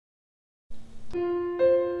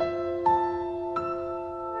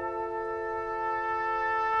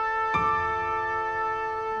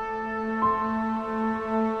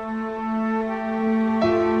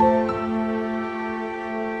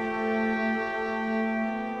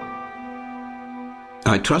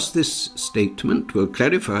I trust this statement will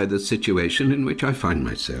clarify the situation in which I find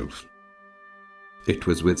myself. It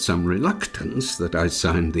was with some reluctance that I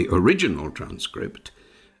signed the original transcript,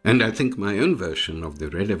 and I think my own version of the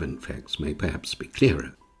relevant facts may perhaps be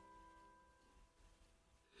clearer.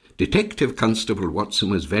 Detective Constable Watson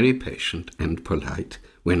was very patient and polite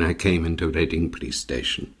when I came into Reading Police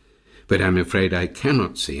Station, but I'm afraid I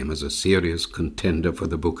cannot see him as a serious contender for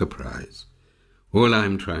the Booker Prize. All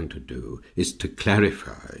I'm trying to do is to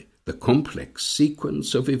clarify the complex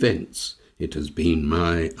sequence of events it has been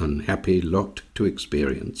my unhappy lot to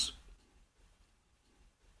experience.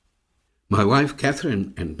 My wife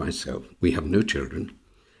Catherine and myself, we have no children,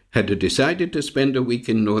 had decided to spend a week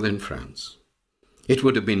in northern France. It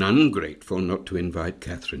would have been ungrateful not to invite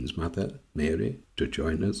Catherine's mother, Mary, to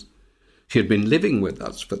join us. She had been living with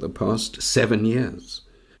us for the past 7 years,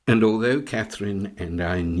 and although Catherine and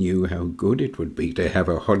I knew how good it would be to have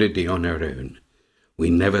a holiday on our own, we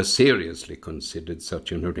never seriously considered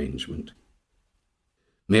such an arrangement.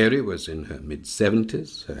 Mary was in her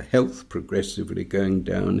mid-70s, her health progressively going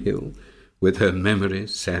downhill, with her memory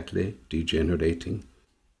sadly degenerating.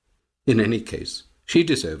 In any case, she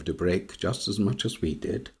deserved a break just as much as we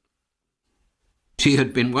did. She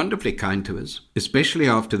had been wonderfully kind to us, especially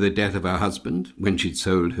after the death of her husband, when she'd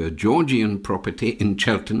sold her Georgian property in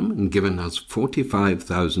Cheltenham and given us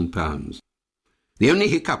 £45,000. The only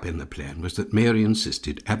hiccup in the plan was that Mary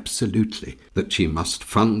insisted absolutely that she must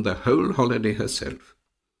fund the whole holiday herself.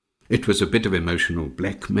 It was a bit of emotional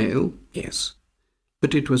blackmail, yes,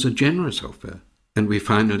 but it was a generous offer, and we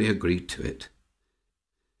finally agreed to it.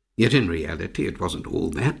 Yet in reality it wasn't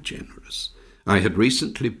all that generous. I had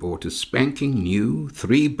recently bought a spanking new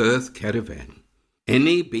 3-berth caravan.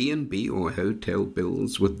 Any B&B or hotel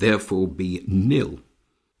bills would therefore be nil.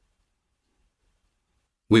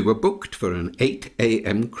 We were booked for an 8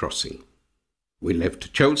 a.m. crossing. We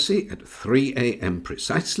left Chelsea at 3 a.m.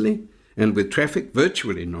 precisely, and with traffic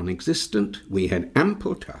virtually non-existent, we had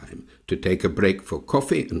ample time to take a break for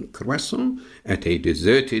coffee and croissant at a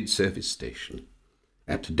deserted service station.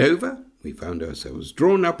 At Dover, we found ourselves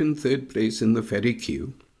drawn up in third place in the ferry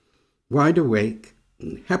queue, wide awake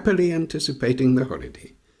and happily anticipating the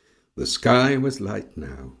holiday. The sky was light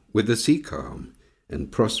now, with the sea calm,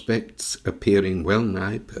 and prospects appearing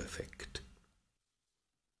well-nigh perfect.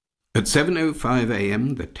 At 7:05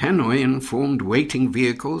 a.m., the tannoy informed waiting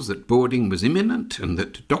vehicles that boarding was imminent and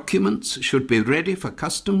that documents should be ready for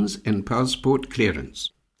customs and passport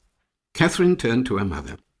clearance. Catherine turned to her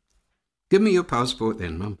mother. "Give me your passport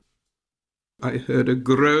then, Mum." I heard a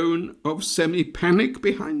groan of semi-panic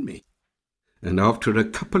behind me, and after a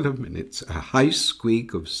couple of minutes, a high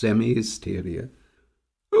squeak of semi-hysteria.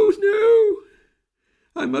 "Oh,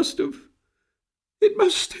 no! It must still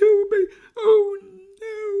be. Oh,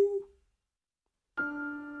 no!"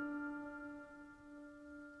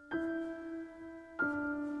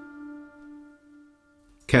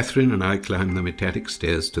 Catherine and I climbed the metallic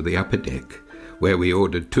stairs to the upper deck, where we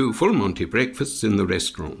ordered 2 full Monty breakfasts in the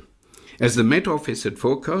restaurant. As the Met Office had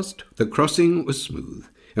forecast, the crossing was smooth,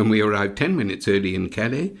 and we arrived 10 minutes early in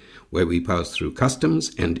Calais, where we passed through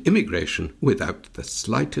customs and immigration without the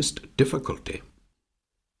slightest difficulty.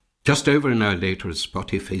 Just over an hour later, a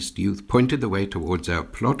spotty-faced youth pointed the way towards our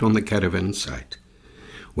plot on the caravan site.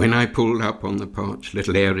 When I pulled up on the parched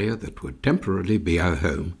little area that would temporarily be our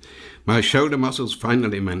home, my shoulder muscles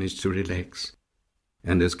finally managed to relax,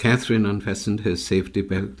 and as Catherine unfastened her safety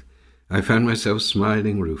belt, I found myself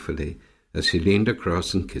smiling ruefully as she leaned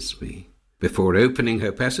across and kissed me, before opening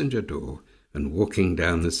her passenger door and walking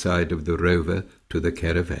down the side of the Rover to the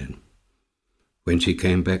caravan. When she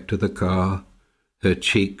came back to the car, her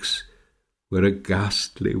cheeks were a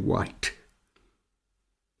ghastly white.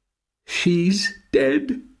 "She's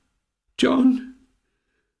dead, John.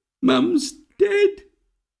 Mum's dead."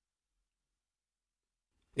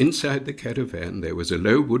 Inside the caravan there was a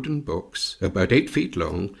low wooden box, about 8 feet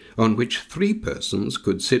long, on which 3 persons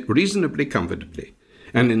could sit reasonably comfortably,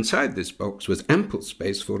 and inside this box was ample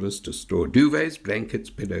space for us to store duvets, blankets,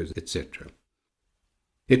 pillows, etc.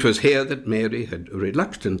 It was here that Mary had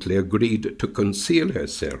reluctantly agreed to conceal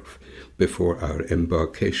herself before our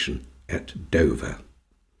embarkation at Dover.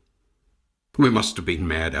 We must have been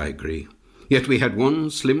mad, I agree, yet we had one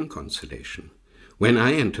slim consolation. When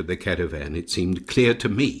I entered the caravan, it seemed clear to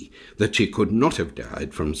me that she could not have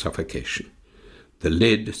died from suffocation. The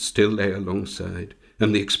lid still lay alongside,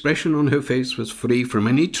 and the expression on her face was free from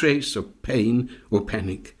any trace of pain or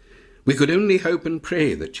panic. We could only hope and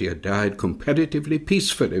pray that she had died comparatively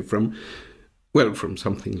peacefully from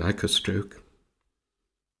something like a stroke.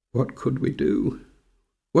 What could we do?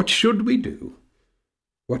 What should we do?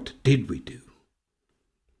 What did we do?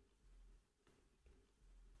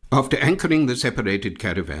 After anchoring the separated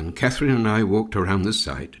caravan, Catherine and I walked around the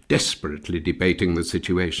site, desperately debating the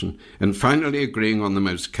situation, and finally agreeing on the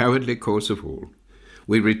most cowardly course of all.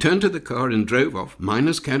 We returned to the car and drove off,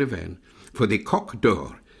 minus caravan, for the Coq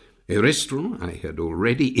d'Or, a restaurant I had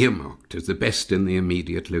already earmarked as the best in the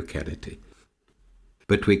immediate locality.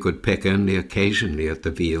 But we could peck only occasionally at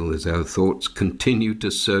the veal as our thoughts continued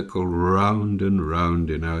to circle round and round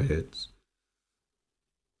in our heads.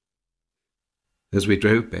 As we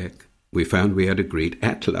drove back, we found we had agreed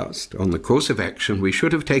at last on the course of action we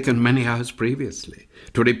should have taken many hours previously,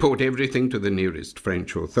 to report everything to the nearest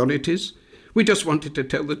French authorities. We just wanted to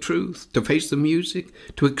tell the truth, to face the music,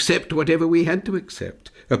 to accept whatever we had to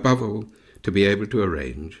accept, above all, to be able to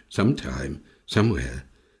arrange, sometime, somewhere,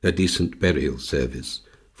 a decent burial service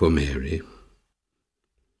for Mary.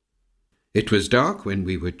 It was dark when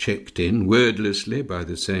we were checked in wordlessly by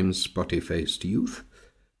the same spotty-faced youth,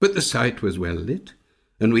 but the site was well lit,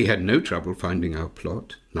 and we had no trouble finding our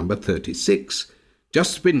plot, number 36,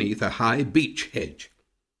 just beneath a high beech hedge.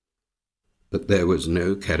 But there was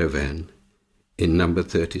no caravan in number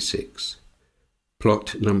 36.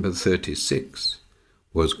 Plot number 36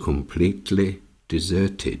 was completely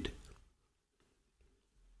deserted.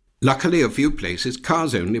 Luckily, a few places,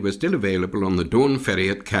 cars only, were still available on the dawn ferry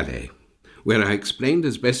at Calais, where I explained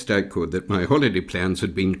as best I could that my holiday plans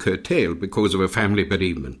had been curtailed because of a family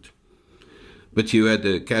bereavement. "But you had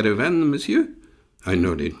a caravan, monsieur?" I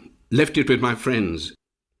nodded. "Left it with my friends."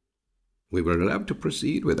 We were allowed to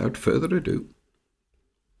proceed without further ado.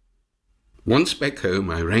 Once back home,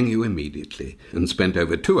 I rang you immediately and spent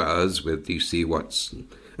over 2 hours with D.C. Watson.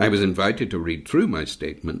 I was invited to read through my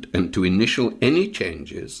statement and to initial any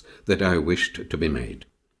changes that I wished to be made.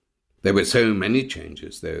 There were so many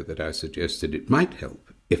changes, though, that I suggested it might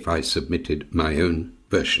help if I submitted my own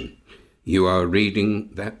version. You are reading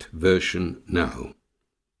that version now.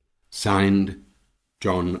 Signed,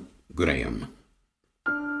 John Graham.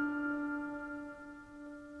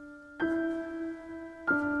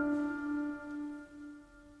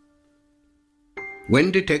 When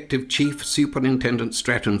Detective Chief Superintendent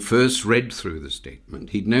Stratton first read through the statement,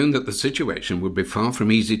 he'd known that the situation would be far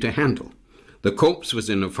from easy to handle. The corpse was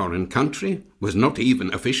in a foreign country, was not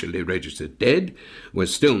even officially registered dead,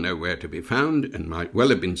 was still nowhere to be found, and might well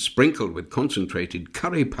have been sprinkled with concentrated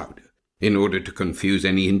curry powder in order to confuse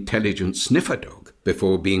any intelligent sniffer dog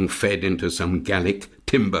before being fed into some Gallic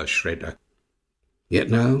timber shredder.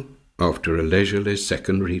 Yet now, after a leisurely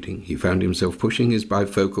second reading, he found himself pushing his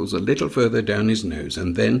bifocals a little further down his nose,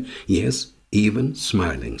 and then, yes, even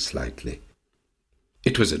smiling slightly.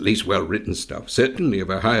 It was at least well-written stuff, certainly of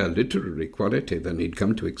a higher literary quality than he'd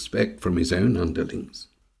come to expect from his own underlings.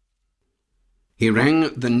 He rang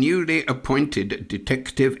the newly appointed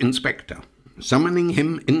detective inspector, summoning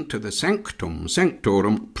him into the sanctum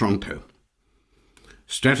sanctorum pronto.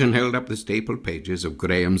 Stratton held up the stapled pages of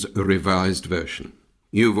Graham's revised version.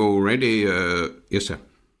 "You've already, Yes, sir.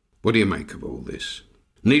 What do you make of all this?"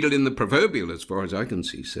 "Needle in the proverbial, as far as I can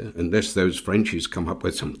see, sir, unless those Frenchies come up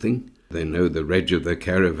with something. They know the reg of the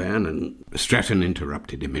caravan, and—" Stratton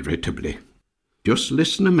interrupted him irritably. "Just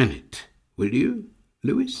listen a minute, will you,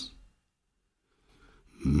 Lewis?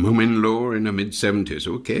 Mum-in-law in her mid-70s,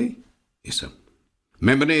 okay? Yes, sir.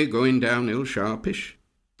 Memory going downhill sharpish?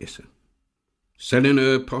 Yes, sir. Selling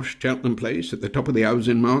her posh Cheltenham place at the top of the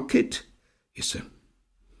housing market? Yes, sir.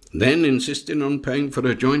 Then insisting on paying for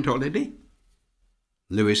a joint holiday?"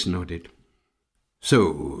 Lewis nodded.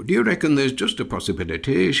 "So, do you reckon there's just a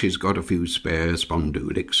possibility she's got a few spare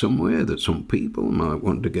spondulics somewhere that some people might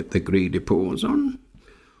want to get their greedy paws on?"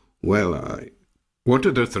 "Well, what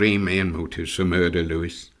are the 3 main motives for murder,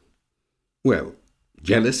 Lewis?" "Well,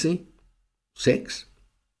 jealousy, sex,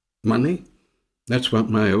 money. That's what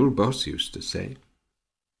my old boss used to say."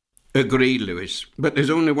 "Agreed, Lewis, but there's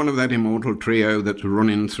only one of that immortal trio that's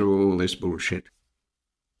running through all this bullshit."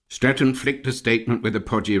 Stratton flicked a statement with a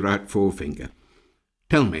podgy right forefinger.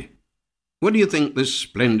 "Tell me, what do you think this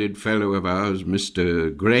splendid fellow of ours,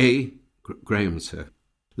 Mr. Graham, sir,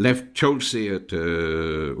 left Chelsea at,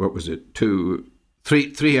 3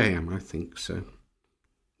 a.m., I think, sir.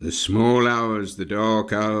 The small hours, the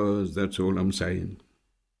dark hours, that's all I'm saying."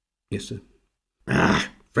 "Yes, sir."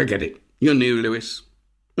 Forget it. You're new, Lewis,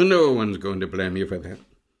 and no one's going to blame you for that.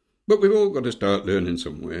 But we've all got to start learning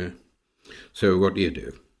somewhere. So what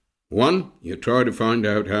do? 1, you try to find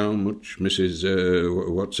out how much Mrs.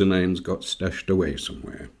 What's-her-name's got stashed away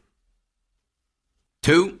somewhere.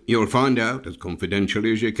 2, you'll find out, as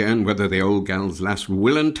confidentially as you can, whether the old gal's last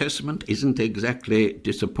will and testament isn't exactly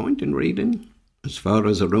disappointing reading, as far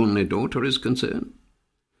as her only daughter is concerned.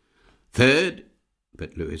 3rd,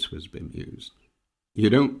 but Lewis was bemused, You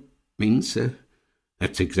don't mean, sir?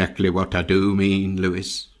 That's exactly what I do mean,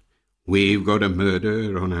 Lewis. We've got a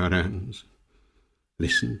murder on our hands.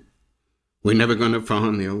 Listen, we're never going to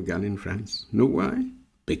find the old gal in France. Know why?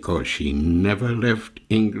 Because she never left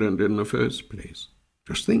England in the first place.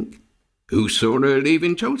 Just think. Who saw her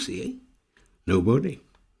leaving Chelsea, eh? Nobody.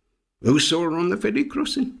 Who saw her on the ferry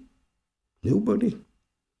crossing? Nobody.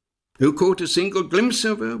 Who caught a single glimpse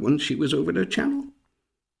of her once she was over the channel?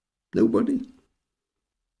 Nobody.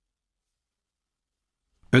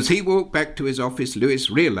 As he walked back to his office, Lewis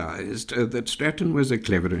realised that Stratton was a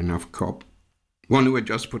clever enough cop, one who had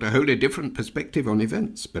just put a wholly different perspective on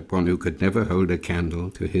events, but one who could never hold a candle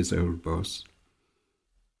to his old boss.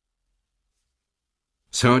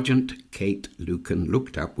 Sergeant Kate Lucan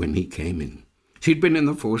looked up when he came in. She'd been in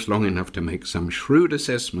the force long enough to make some shrewd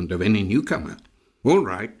assessment of any newcomer. All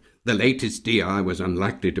right, the latest DI was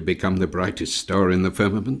unlikely to become the brightest star in the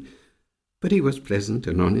firmament, but he was pleasant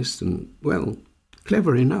and honest and, well,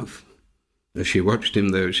 clever enough. As she watched him,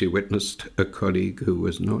 though, she witnessed a colleague who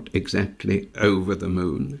was not exactly over the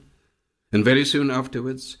moon. And very soon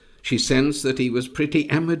afterwards, she sensed that he was pretty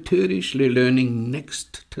amateurishly learning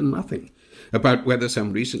next to nothing about whether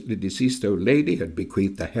some recently deceased old lady had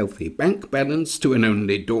bequeathed a healthy bank balance to an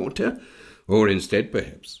only daughter, or instead,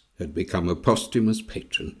 perhaps, had become a posthumous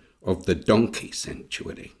patron of the donkey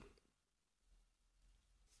sanctuary.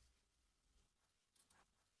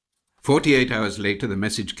 48 hours later, the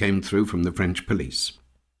message came through from the French police.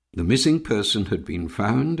 The missing person had been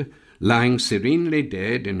found, lying serenely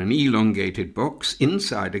dead in an elongated box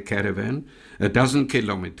inside a caravan a dozen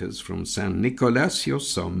kilometres from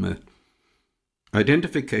Saint-Nicolas-sur-Somme.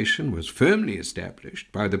 Identification was firmly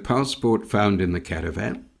established by the passport found in the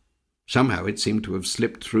caravan. Somehow it seemed to have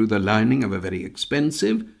slipped through the lining of a very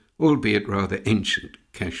expensive, albeit rather ancient,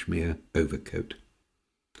 cashmere overcoat.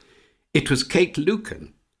 It was Kate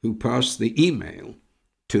Lucan who passed the email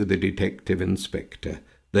to the detective inspector,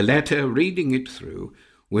 the latter reading it through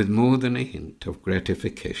with more than a hint of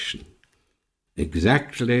gratification.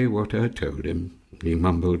 Exactly what I told him, he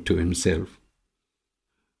mumbled to himself.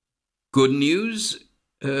 Good news,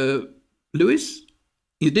 Lewis?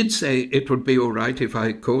 You did say it would be all right if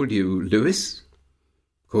I called you Lewis?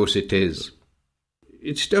 Of course it is.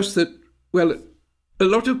 It's just that, well, a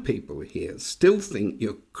lot of people here still think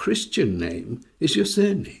your Christian name is your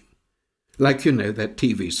surname. Like, you know, that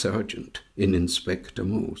TV sergeant in Inspector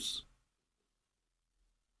Morse.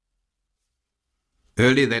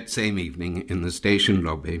 Early that same evening, in the station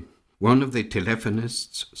lobby, one of the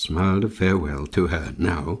telephonists smiled a farewell to her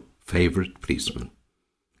now favourite policeman.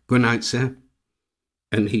 Good night, sir.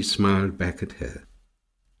 And he smiled back at her.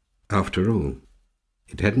 After all,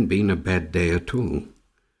 it hadn't been a bad day at all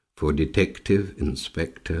for Detective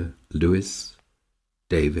Inspector Lewis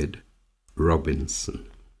David Robinson.